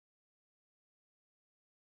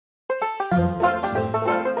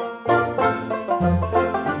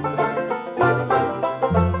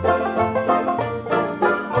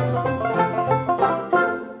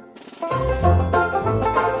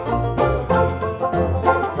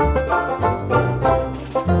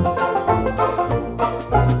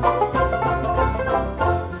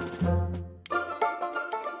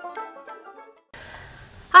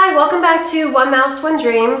back to One Mouse, One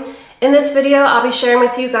Dream. In this video, I'll be sharing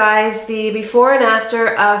with you guys the before and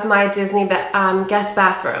after of my Disney guest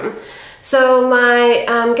bathroom. So my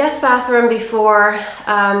guest bathroom before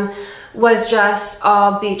was just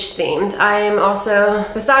all beach themed. I am also,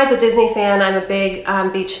 besides a Disney fan, I'm a big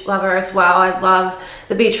beach lover as well. I love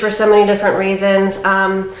the beach for so many different reasons.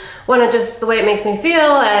 One, just the way it makes me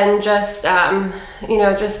feel, and just, you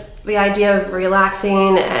know, just the idea of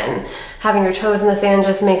relaxing and having your toes in the sand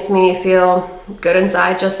just makes me feel good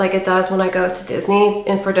inside, just like it does when I go to Disney,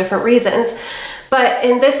 and for different reasons. But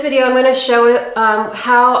in this video, I'm going to show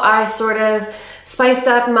how I sort of spiced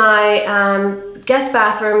up my guest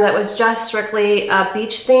bathroom that was just strictly a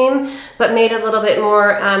beach theme, but made it a little bit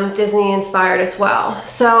more Disney inspired as well.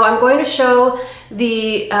 So I'm going to show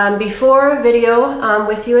the before video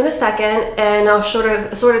with you in a second, and I'll sort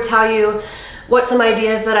of tell you what some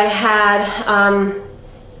ideas that I had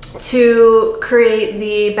to create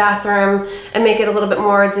the bathroom and make it a little bit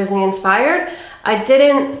more Disney inspired. I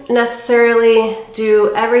didn't necessarily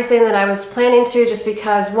do everything that I was planning to, just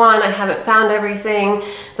because one, I haven't found everything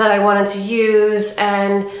that I wanted to use,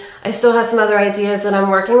 and I still have some other ideas that I'm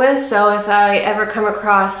working with. So if I ever come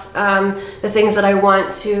across the things that I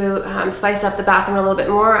want to spice up the bathroom a little bit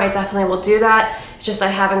more, I definitely will do that. It's just I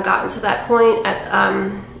haven't gotten to that point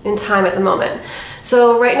in time at the moment.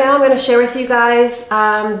 So right now I'm going to share with you guys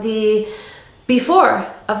the before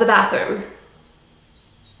of the bathroom.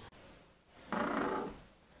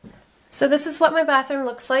 So this is what my bathroom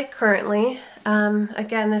looks like currently.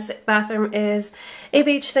 Again, this bathroom is a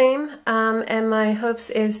beach theme, and my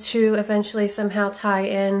hopes is to eventually somehow tie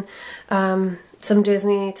in some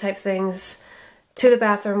Disney type things to the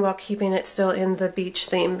bathroom while keeping it still in the beach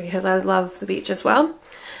theme, because I love the beach as well.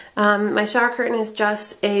 My shower curtain is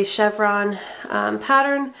just a chevron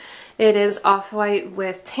pattern. It is off-white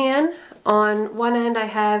with tan. On one end I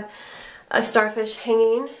have a starfish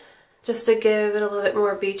hanging, just to give it a little bit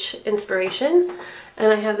more beach inspiration.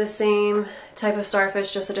 And I have the same type of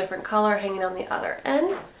starfish, just a different color, hanging on the other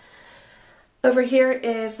end. Over here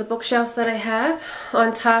is the bookshelf that I have.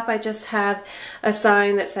 On top I just have a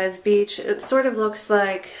sign that says beach. It sort of looks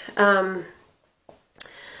like that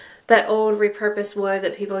old repurposed wood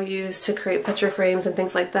that people use to create picture frames and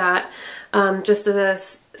things like that. Just a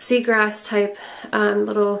seagrass type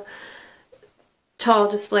little tall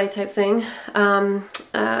display type thing.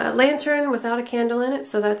 A lantern without a candle in it,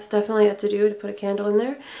 so that's definitely a to-do to put a candle in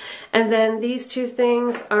there. And then these two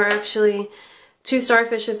things are actually two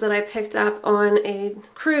starfishes that I picked up on a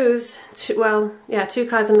cruise to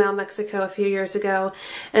Cozumel, Mexico a few years ago,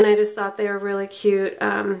 and I just thought they were really cute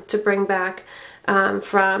to bring back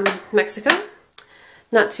from Mexico.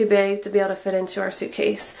 Not too big to be able to fit into our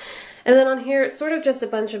suitcase. And then on here, it's sort of just a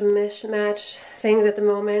bunch of mishmash things at the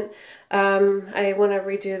moment. I want to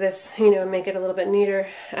redo this, you know, make it a little bit neater,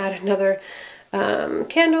 add another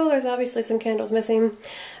candle. There's obviously some candles missing.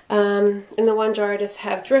 In the one jar I just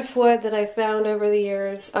have driftwood that I found over the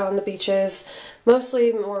years on the beaches,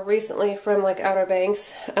 mostly more recently from like Outer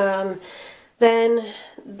Banks. Then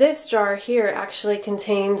this jar here actually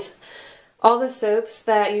contains all the soaps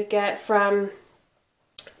that you get from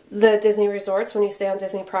the Disney resorts when you stay on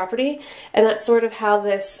Disney property, and that's sort of how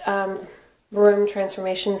this room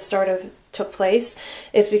transformation took place,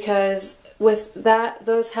 is because with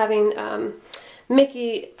those having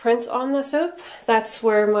Mickey prints on the soap, that's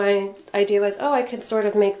where my idea was, oh, I could sort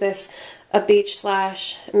of make this a beach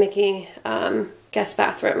 / Mickey guest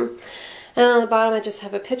bathroom. And on the bottom I just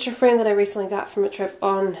have a picture frame that I recently got from a trip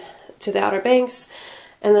on to the Outer Banks,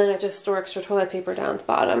 and then I just store extra toilet paper down at the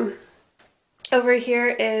bottom. Over here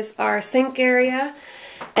is our sink area,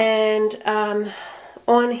 and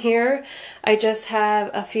on here I just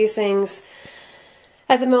have a few things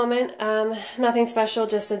at the moment. Nothing special,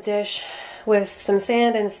 just a dish with some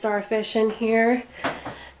sand and starfish in here.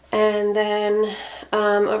 And then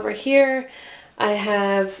over here I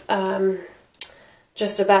have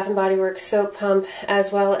just a Bath & Body Works soap pump,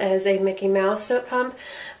 as well as a Mickey Mouse soap pump.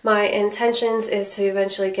 My intentions is to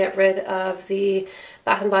eventually get rid of the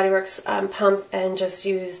Bath & Body Works pump and just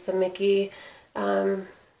use the Mickey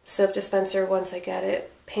soap dispenser once I get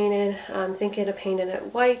it painted. I'm thinking of painting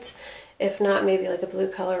it white, if not maybe like a blue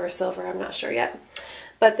color or silver, I'm not sure yet.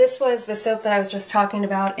 But this was the soap that I was just talking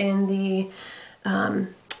about in the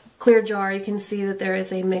clear jar. You can see that there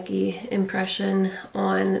is a Mickey impression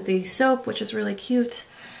on the soap, which is really cute.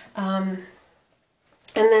 And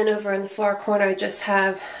then over in the far corner I just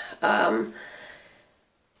have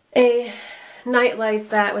a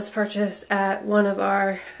nightlight that was purchased at one of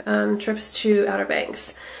our trips to Outer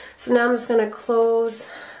Banks. So now I'm just going to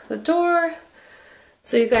close the door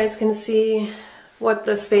so you guys can see what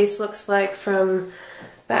the space looks like from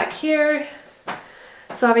back here.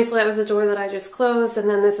 So obviously that was a door that I just closed, and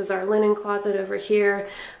then this is our linen closet over here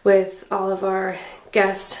with all of our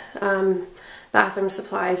guest bathroom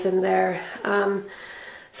supplies in there.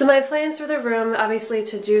 So my plans for the room, obviously,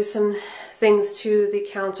 to do some things to the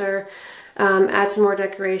counter, add some more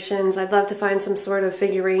decorations. I'd love to find some sort of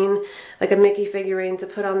figurine, like a Mickey figurine, to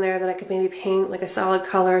put on there that I could maybe paint like a solid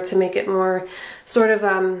color to make it more sort of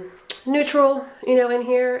neutral, you know, in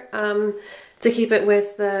here, to keep it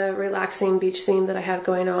with the relaxing beach theme that I have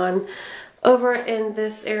going on. Over in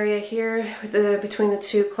this area here, between the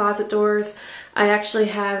two closet doors, I actually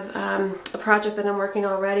have a project that I'm working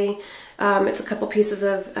on already. It's a couple pieces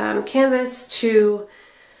of canvas to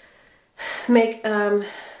make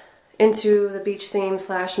into the beach theme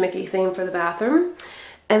 / Mickey theme for the bathroom.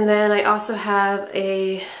 And then I also have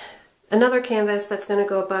another canvas that's going to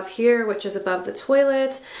go above here, which is above the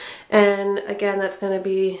toilet. And again, that's going to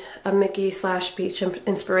be a Mickey / beach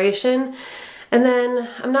inspiration. And then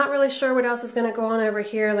I'm not really sure what else is going to go on over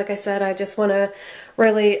here. Like I said, I just want to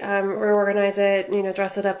really reorganize it, you know,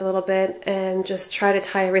 dress it up a little bit, and just try to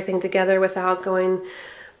tie everything together without going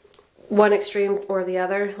one extreme or the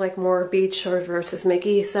other, like more beach or versus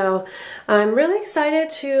Mickey. So I'm really excited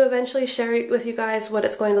to eventually share with you guys what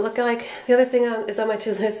it's going to look like. The other thing is on my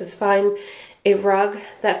to-do list is find a rug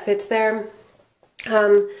that fits there.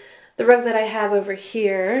 The rug that I have over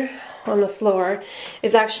here on the floor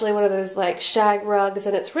is actually one of those like shag rugs,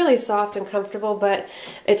 and it's really soft and comfortable, but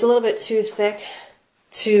it's a little bit too thick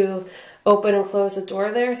to open and close the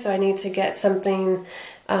door there, so I need to get something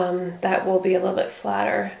that will be a little bit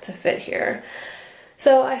flatter to fit here.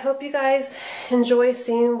 So I hope you guys enjoy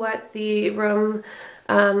seeing what the room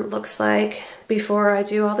looks like before I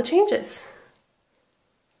do all the changes.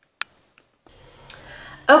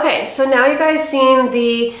 Okay, so now you guys seen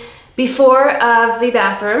the before of the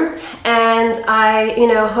bathroom, and I, you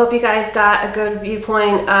know, hope you guys got a good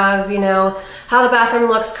viewpoint of, you know, how the bathroom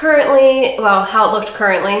looks currently, well, how it looked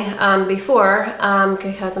currently before,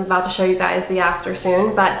 because I'm about to show you guys the after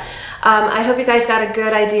soon. But I hope you guys got a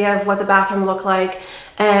good idea of what the bathroom looked like,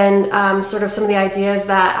 and sort of some of the ideas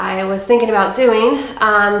that I was thinking about doing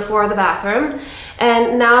for the bathroom.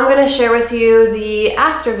 And now I'm going to share with you the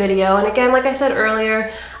after video. And again, like I said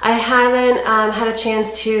earlier, I haven't had a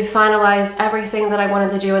chance to finalize everything that I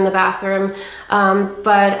wanted to do in the bathroom,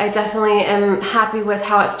 but I definitely am happy with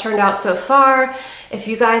how it's turned out so far. If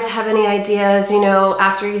you guys have any ideas, you know,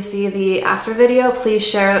 after you see the after video, please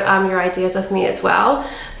share your ideas with me as well.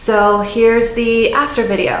 So here's the after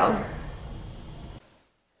video.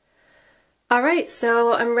 All right,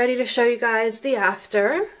 so I'm ready to show you guys the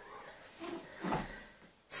after.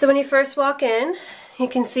 So when you first walk in, you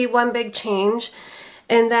can see one big change,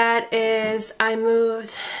 and that is I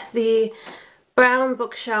moved the brown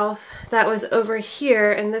bookshelf that was over here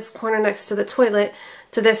in this corner next to the toilet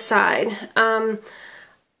to this side.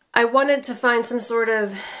 I wanted to find some sort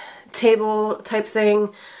of table type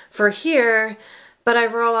thing for here, but I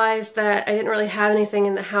realized that I didn't really have anything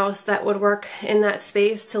in the house that would work in that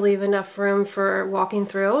space to leave enough room for walking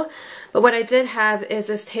through. But what I did have is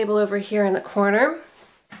this table over here in the corner.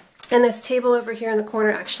 And this table over here in the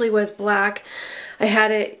corner actually was black. I had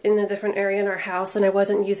it in a different area in our house, and I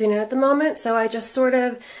wasn't using it at the moment, so I just sort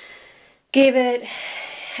of gave it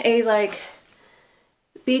a like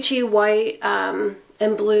beachy white and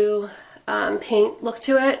blue paint look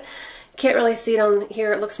to it. Can't really see it on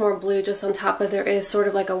here, it looks more blue just on top, but there is sort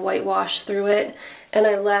of like a whitewash through it, and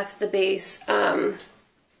I left the base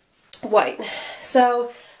white.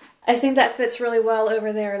 So I think that fits really well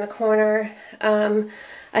over there in the corner.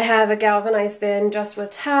 I have a galvanized bin just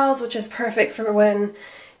with towels, which is perfect for when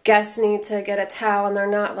guests need to get a towel and they're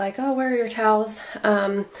not like, oh, where are your towels?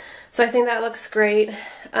 So I think that looks great.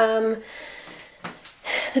 The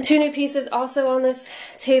two new pieces also on this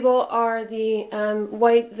table are the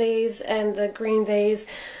white vase and the green vase.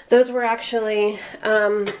 Those were actually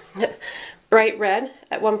bright red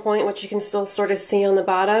at one point, which you can still sort of see on the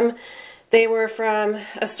bottom. They were from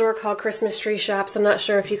a store called Christmas Tree Shops. I'm not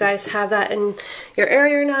sure if you guys have that in your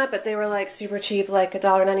area or not, but they were like super cheap, like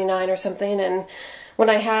 $1.99 or something. And when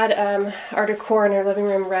I had our decor in our living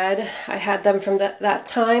room red, I had them from that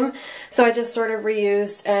time. So I just sort of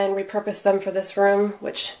reused and repurposed them for this room,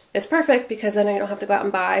 which is perfect because then I don't have to go out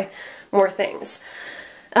and buy more things.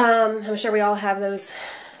 I'm sure we all have those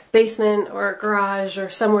basement or garage or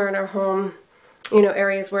somewhere in our home, you know,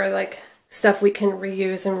 areas where like stuff we can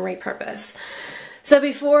reuse and repurpose. So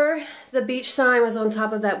before the beach sign was on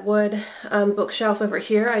top of that wood bookshelf over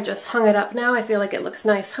here, I just hung it up now. I feel like it looks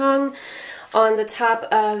nice hung. On the top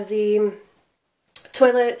of the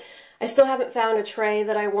toilet, I still haven't found a tray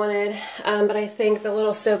that I wanted, but I think the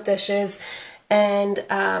little soap dishes and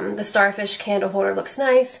the starfish candle holder looks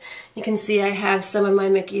nice. You can see I have some of my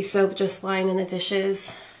Mickey soap just lying in the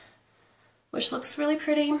dishes, which looks really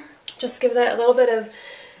pretty. Just give that a little bit of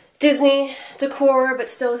Disney decor, but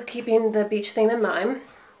still keeping the beach theme in mind.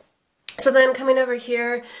 So then coming over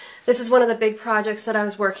here, this is one of the big projects that I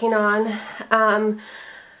was working on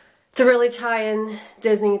to really tie in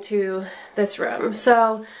Disney to this room.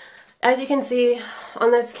 So as you can see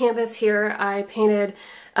on this canvas here, I painted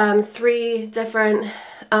 3 different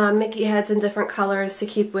Mickey heads in different colors to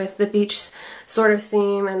keep with the beach sort of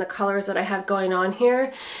theme and the colors that I have going on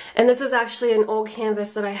here. And this was actually an old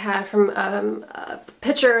canvas that I had from a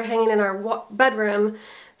picture hanging in our bedroom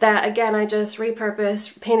that, again, I just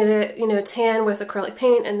repurposed, painted it, you know, tan with acrylic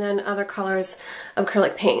paint and then other colors of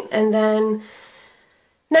acrylic paint. And then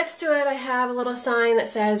next to it I have a little sign that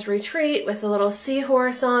says retreat with a little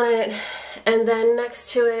seahorse on it. And then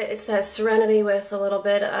next to it, it says serenity with a little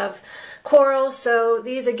bit of coral. So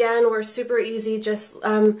these again were super easy, just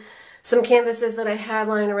some canvases that I had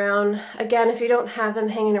lying around. Again, if you don't have them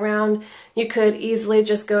hanging around, you could easily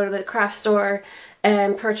just go to the craft store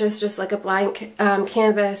and purchase just like a blank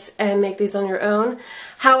canvas and make these on your own.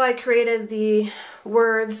 How I created the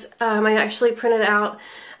words, I actually printed out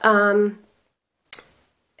on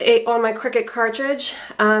my Cricut cartridge.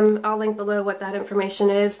 I'll link below what that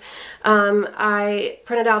information is. I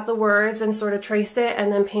printed out the words and sort of traced it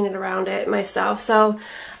and then painted around it myself. So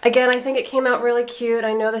again, I think it came out really cute.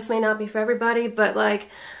 I know this may not be for everybody, but like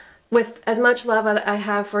with as much love that I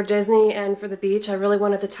have for Disney and for the beach, I really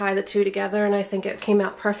wanted to tie the two together, and I think it came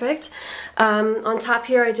out perfect. On top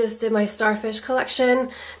here, I just did my starfish collection,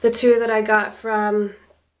 the 2 that I got from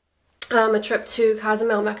a trip to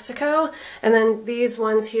Cozumel, Mexico, and then these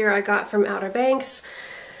ones here I got from Outer Banks.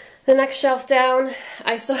 The next shelf down,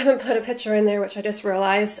 I still haven't put a picture in there, which I just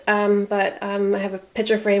realized, but I have a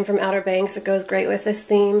picture frame from Outer Banks. It goes great with this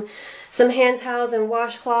theme. Some hand towels and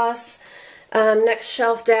washcloths. Next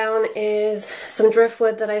shelf down is some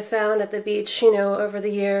driftwood that I found at the beach, you know, over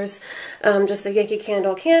the years. Just a Yankee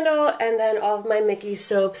Candle candle, and then all of my Mickey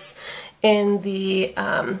soaps in the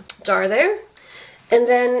jar there. And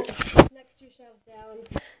then next 2 shelves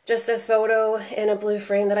down, just a photo in a blue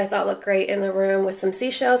frame that I thought looked great in the room with some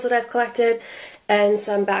seashells that I've collected and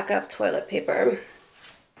some backup toilet paper.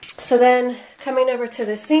 So then coming over to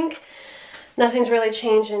the sink, nothing's really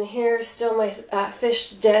changed in here. Still my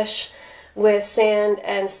fish dish with sand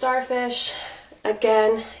and starfish.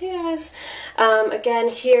 Again, yes. Again,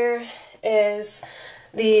 here is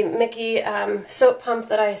the Mickey soap pump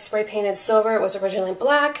that I spray painted silver. It was originally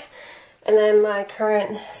black. And then my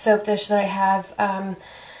current soap dish that I have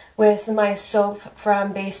with my soap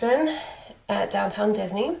from Basin at Downtown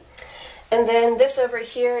Disney. And then this over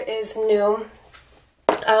here is new.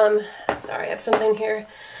 Sorry, I have something here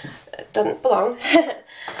that doesn't belong.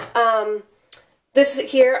 This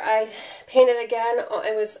here I painted again.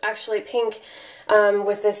 It was actually pink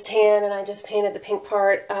with this tan, and I just painted the pink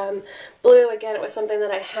part blue. Again, it was something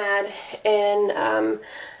that I had in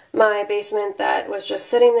my basement that was just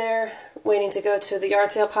sitting there waiting to go to the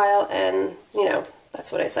yard sale pile, and you know,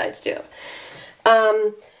 that's what I decided to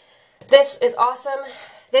do. This is awesome.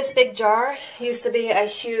 This big jar used to be a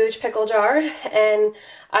huge pickle jar, and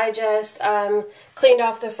I just cleaned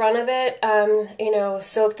off the front of it, you know,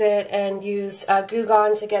 soaked it and used Goo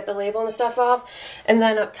Gone to get the label and stuff off. And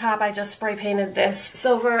then up top I just spray painted this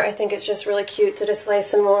silver. I think it's just really cute to display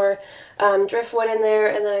some more driftwood in there.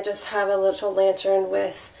 And then I just have a little lantern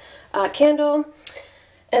with candle.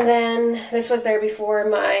 And then this was there before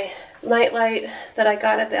my nightlight that I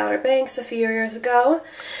got at the Outer Banks a few years ago.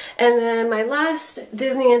 And then my last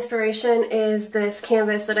Disney inspiration is this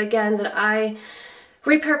canvas that, again, that I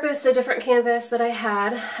repurposed a different canvas that I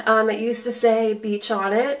had. It used to say beach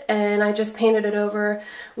on it, and I just painted it over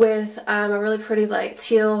with a really pretty like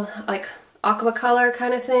teal, like aqua color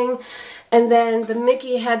kind of thing. And then the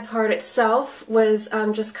Mickey head part itself was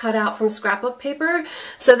just cut out from scrapbook paper.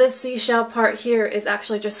 So this seashell part here is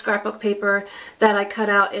actually just scrapbook paper that I cut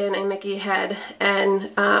out in a Mickey head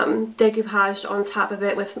and decoupaged on top of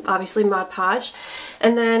it with obviously Mod Podge.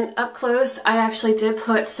 And then up close I actually did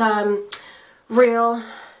put some real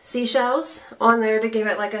seashells on there to give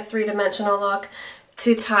it like a 3-dimensional look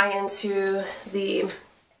to tie into the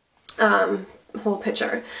whole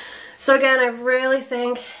picture. So again, I really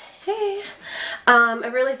think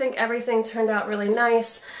everything turned out really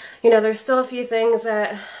nice. You know, there's still a few things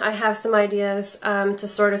that I have some ideas to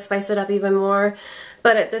sort of spice it up even more.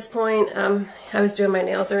 But at this point, I was doing my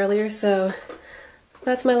nails earlier, so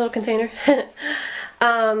that's my little container.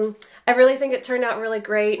 I really think it turned out really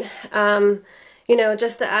great. You know,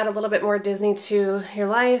 just to add a little bit more Disney to your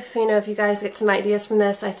life, you know, if you guys get some ideas from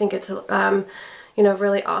this, I think it's, you know,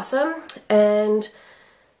 really awesome. And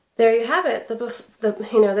there you have it.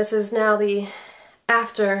 You know, this is now the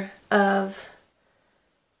after of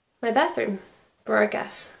my bathroom for our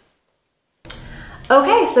guests.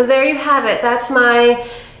 Okay, so there you have it. That's my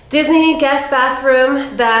Disney guest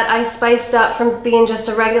bathroom that I spiced up from being just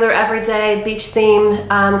a regular everyday beach theme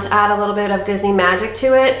to add a little bit of Disney magic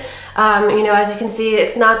to it. You know, as you can see,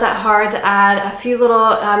 it's not that hard to add a few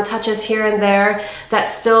little touches here and there that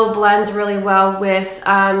still blends really well with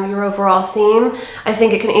your overall theme. I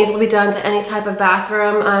think it can easily be done to any type of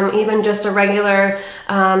bathroom, even just a regular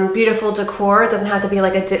beautiful decor. It doesn't have to be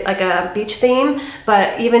like a beach theme,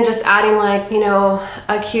 but even just adding, like, you know,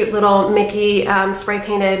 a cute little Mickey spray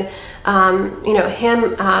painted, you know,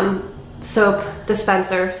 hand soap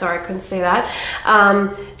dispenser, sorry, I couldn't say that,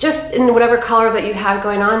 just in whatever color that you have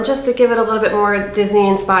going on, just to give it a little bit more Disney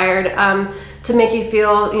inspired, to make you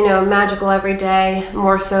feel, you know, magical every day,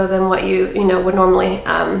 more so than what you know, would normally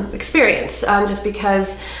experience, just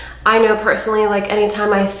because I know personally, like,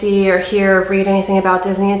 anytime I see or hear or read anything about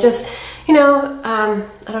Disney, it just, you know,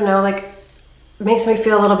 I don't know, like, makes me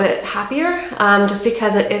feel a little bit happier, just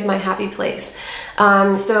because it is my happy place.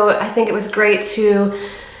 So I think it was great to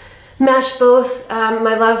mesh both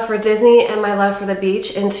my love for Disney and my love for the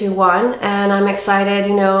beach into one, and I'm excited,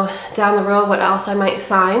 you know, down the road what else I might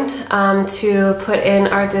find to put in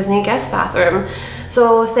our Disney guest bathroom.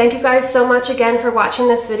 So thank you guys so much again for watching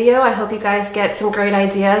this video. I hope you guys get some great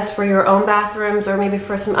ideas for your own bathrooms, or maybe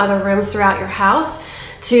for some other rooms throughout your house,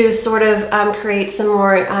 to sort of create some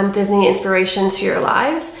more Disney inspiration to your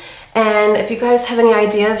lives. And if you guys have any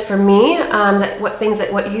ideas for me,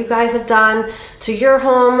 what you guys have done to your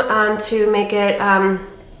home to make it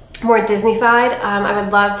more Disney-fied, I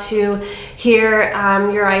would love to hear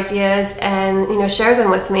your ideas and, you know, share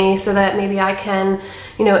them with me, so that maybe I can,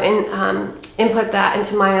 you know, input that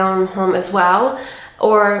into my own home as well,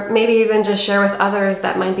 or maybe even just share with others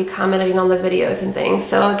that might be commenting on the videos and things.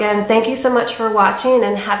 So again, thank you so much for watching,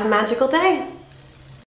 and have a magical day.